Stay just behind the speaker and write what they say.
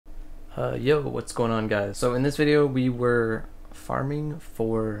Yo, what's going on, guys? So in this video we were farming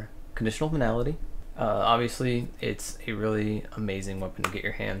for Conditional Finality. Obviously it's a really amazing weapon to get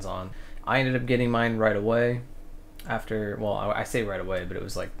your hands on. I ended up getting mine right away after, well, I say right away, but it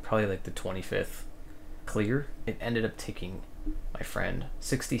was like probably like the 25th clear. It ended up taking my friend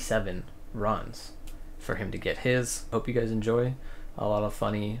 67 runs for him to get his. Hope you guys enjoy. A lot of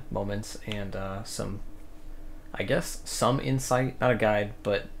funny moments and some, I guess, some insight, not a guide,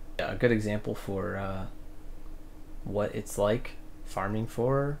 but a good example for what it's like farming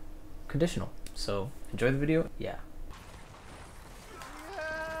for Conditional. So enjoy the video. Yeah.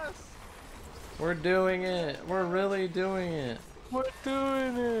 Yes! We're doing it. We're really doing it. We're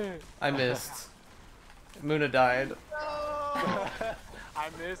doing it! I missed. Muna died. No! I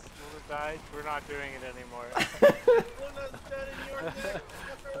missed. Luna died. We're not doing it anymore. Luna's dead in your neck.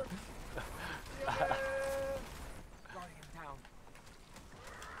 Yeah!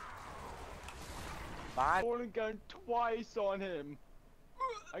 I only got twice on him.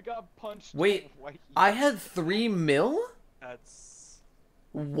 I got punched. Wait, twice. I had 3 mil? That's...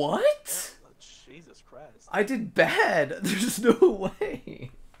 What? Jesus Christ. I did bad. There's no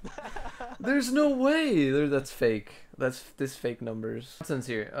way. There's no way. That's fake. This fake numbers. Godsend's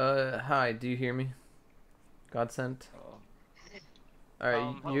here. Hi, do you hear me? Godsend? Oh.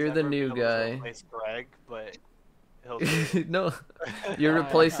 Alright, you're the new guy. Replace Greg, but he'll No, you're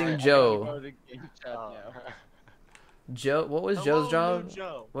replacing Joe. Go to game chat now. Joe, what was Hello, Joe's job? new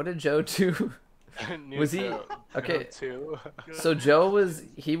Joe. What did Joe do? New Was he Joe. okay? Two. So Joe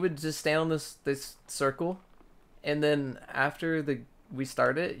he would just stand on this circle, and then after we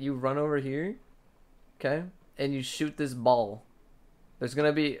start it, you run over here, okay, and you shoot this ball. There's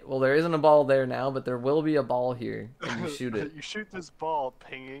gonna be, well, there isn't a ball there now, but there will be a ball here, and you shoot it. You shoot this ball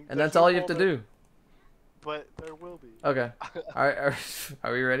pinging. And that's all you have to do. But there will be. Okay. Are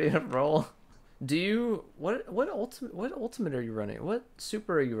we ready to roll? Do you what ultimate are you running? What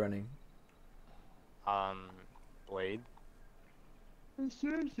super are you running? Blade.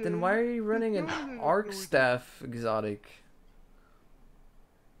 Then why are you running an arc staff exotic?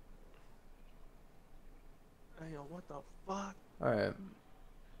 Hey, yo, what the fuck? All right.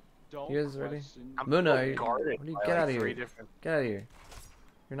 Don't You guys ready? question- Muna, are you, guarded what do you by, get like, out of here? 3 different... Get out of here.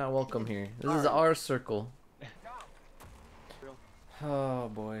 You're not welcome here. This is our circle. Oh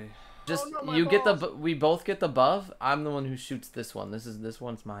boy. Just no, my you get the balls. we both get the buff. I'm the one who shoots this one. This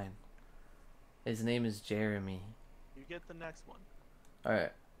one's mine. His name is Jeremy. You get the next one. All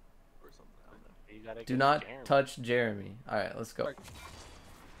right. Or something. I don't know. You gotta Do get not Jeremy. touch Jeremy. All right, let's go.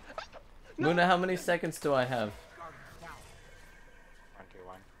 No. Luna, how many seconds do I have? 1, 2,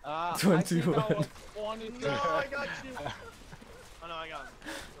 1. I think 21. I was 22. No, I got you. Oh no, I got him.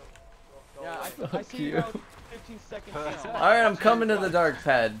 Go Yeah, away. I see you. you about 15 seconds down. All right, I'm coming to the dark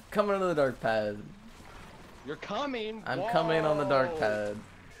pad. Coming to the dark pad. You're coming. I'm coming on the dark Whoa. pad.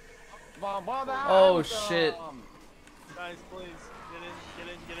 Oh Oh, shit. Guys, please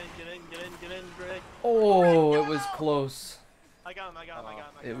get in, Greg. Oh, it was close. I got him.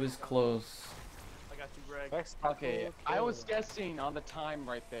 It was close. I got you, Greg. Okay, I was guessing on the time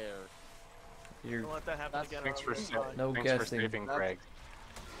right there. You're Don't let that happen That's- again. no Thanks guessing. for saving Greg.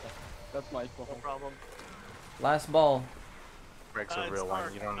 That's my No fault. problem. Last ball. It's Greg's a real one.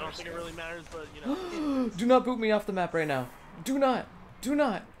 hard. You I don't don't think it understand. really matters, but you know. Do not boot me off the map right now. Do not. Do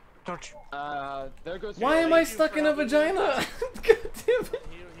not. Don't you? There goes. Why your am leg. I stuck in a vagina? God damn it.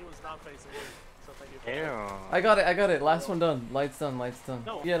 He was not facing you, so thank you for that. Ew. I got it. Last one done. Lights done.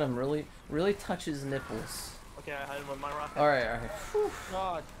 No. Get him. Really touch his nipples. Okay, I had him with my rocket. Alright.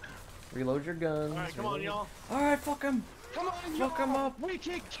 God. Reload your guns. Alright, come on, y'all. Alright, fuck him. Come on, Fuck him y'all. up. We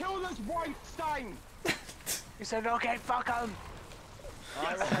can kill this Weinstein. You said okay, fuck him.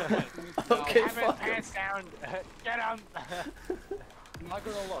 Okay, Have his fuck him. pants down. Get him. I'm not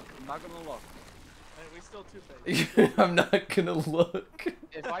gonna look. I'm not gonna look. Hey, we still two-faced. I'm not gonna look.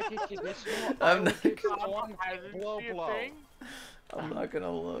 If I get conditional, I'm I not will get gonna- one blow. I'm not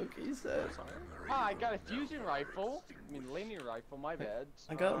gonna look, he said. Ah, I got a fusion rifle. I mean, linear rifle. My bad.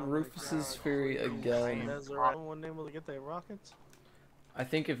 I got Rufus's Fury again. Is there anyone able to get their rockets? I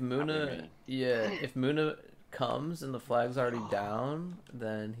think if Muna, if Muna comes and the flag's already down,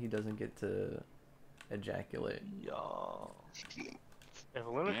 then he doesn't get to ejaculate. Y'all. If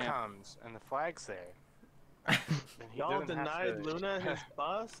Luna Damn. comes and the flag's there, then he Y'all doesn't have denied to- Luna his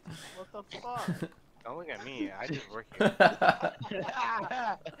bust? What the fuck? Don't look at me. I just work here.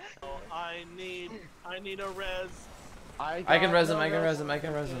 Oh, I need a res. I can res him, I can res him, I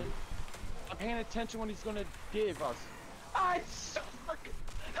can res him. I'm paying attention when he's gonna give us. Ah, it's so fucking.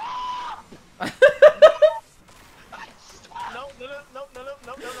 No, No,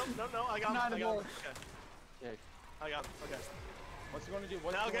 I got him. Not I got him. anymore. Okay. Okay. I got him. Okay. What's he gonna do?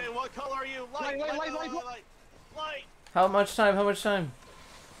 What's Now, he okay, gonna... what color are you? Light, light. How much time? How much time?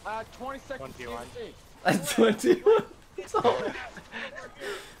 20 seconds. 21. That's 21. That's all.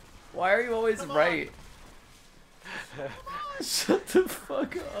 Why are you always Come on. right? Shut the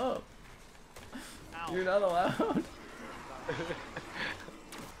fuck up. Ow. You're not allowed.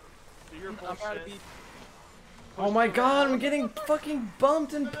 So you're I'm about to bullshit. be... Oh my god, I'm getting fucking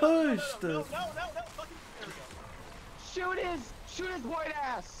bumped and pushed. No, fucking, there we go. Shoot his white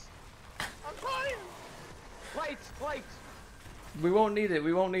ass! I'm trying! Light! We won't need it.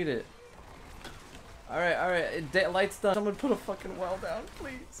 We won't need it. Alright. Light's done. Someone put a fucking well down,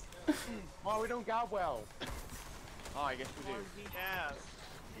 please. Oh, we don't got well. Oh, I guess we do. Ass.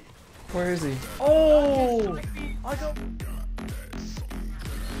 Where is he? Oh! I got...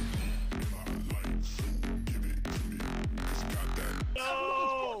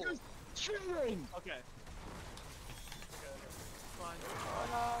 No! Cheating! Okay. Fine.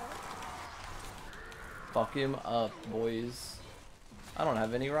 Fuck him up, boys. I don't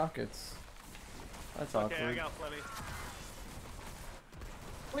have any rockets. That's awkward. Okay, I got plenty.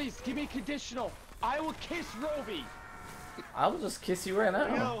 Please, give me conditional. I will kiss Roby. I will just kiss you right Here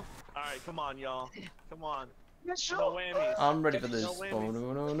we now. go. Alright, come on, y'all. Come on. No Conditional. whammies. I'm ready for this. No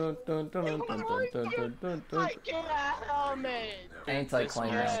I get a helmet.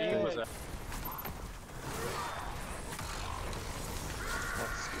 Anticlimactic.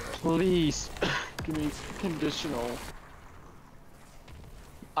 Please, give me conditional.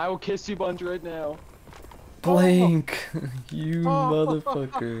 I will kiss you, Bunch, right now. Blink! You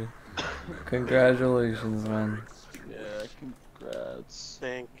motherfucker. Congratulations, man. Yeah, congrats.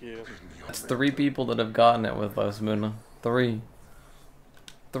 Thank you. It's 3 people that have gotten it with us, Muna. 3.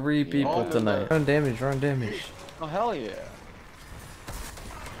 3 people tonight. Run damage, run damage. Oh, hell yeah.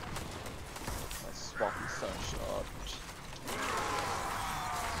 That's fucking sunshot.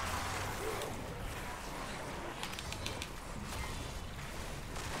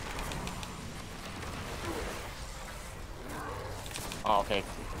 Oh, okay.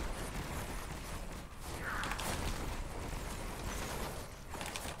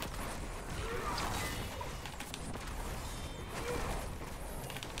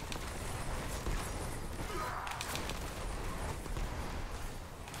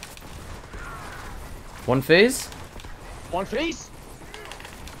 One phase? One face?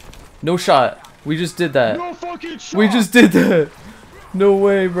 No shot. We just did that. No fucking shot! We just did that. No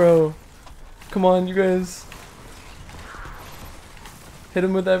way, bro. Come on, you guys. Hit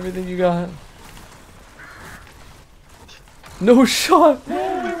him with everything you got. No shot.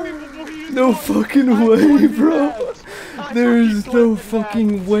 No fucking way, bro. There's no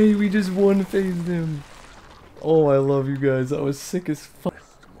fucking way we just one phased him. Oh, I love you guys. That was sick as fuck.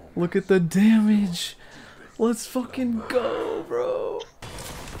 Look at the damage. Let's fucking go, bro.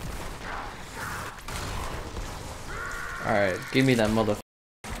 Alright, give me that mother.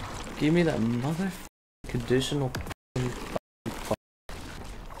 Give me that mother conditional.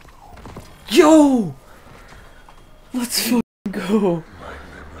 Yo! Let's fucking go.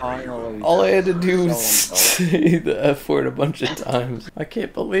 Finally. All I had to do was say the F word a bunch of times. I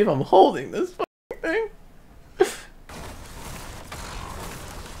can't believe I'm holding this fucking thing.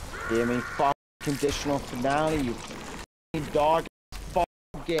 Give me fucking conditional finale, you dog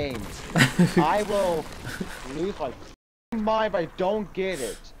fucking game. I will lose my mind if I don't get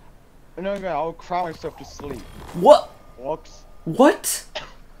it. No, I'll cry myself to sleep. What? Whoops. What?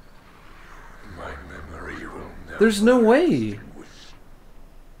 My memory will never There's no way.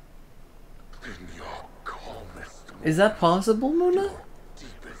 in your calmest, Is that possible, Muna?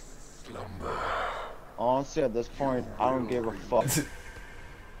 deepest slumber. Honestly, at this point, I don't give a fuck.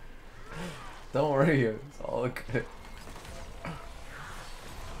 Don't worry, it's all good.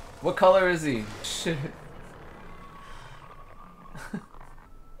 What color is he? Shit.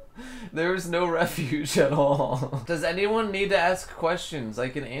 There's no refuge at all. Does anyone need to ask questions? I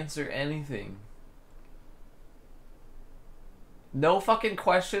can answer anything. No fucking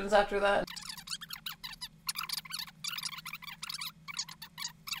questions after that?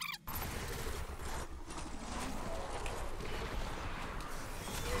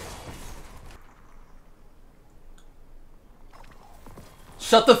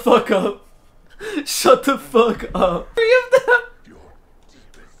 Shut the fuck up. Shut the fuck up. 3 of them. Your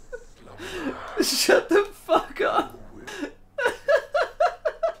deepest slumber. Shut the fuck up.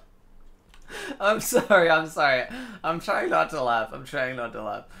 I'm sorry. I'm trying not to laugh. I'm sorry.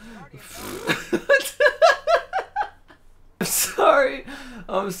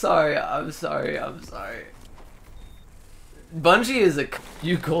 Bungie is a...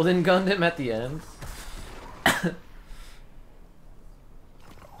 You golden gunned him at the end?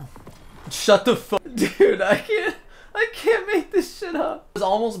 Shut the fuck... Dude, I can't make this shit up. It was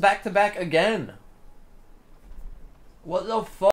almost back to back again. What the fuck?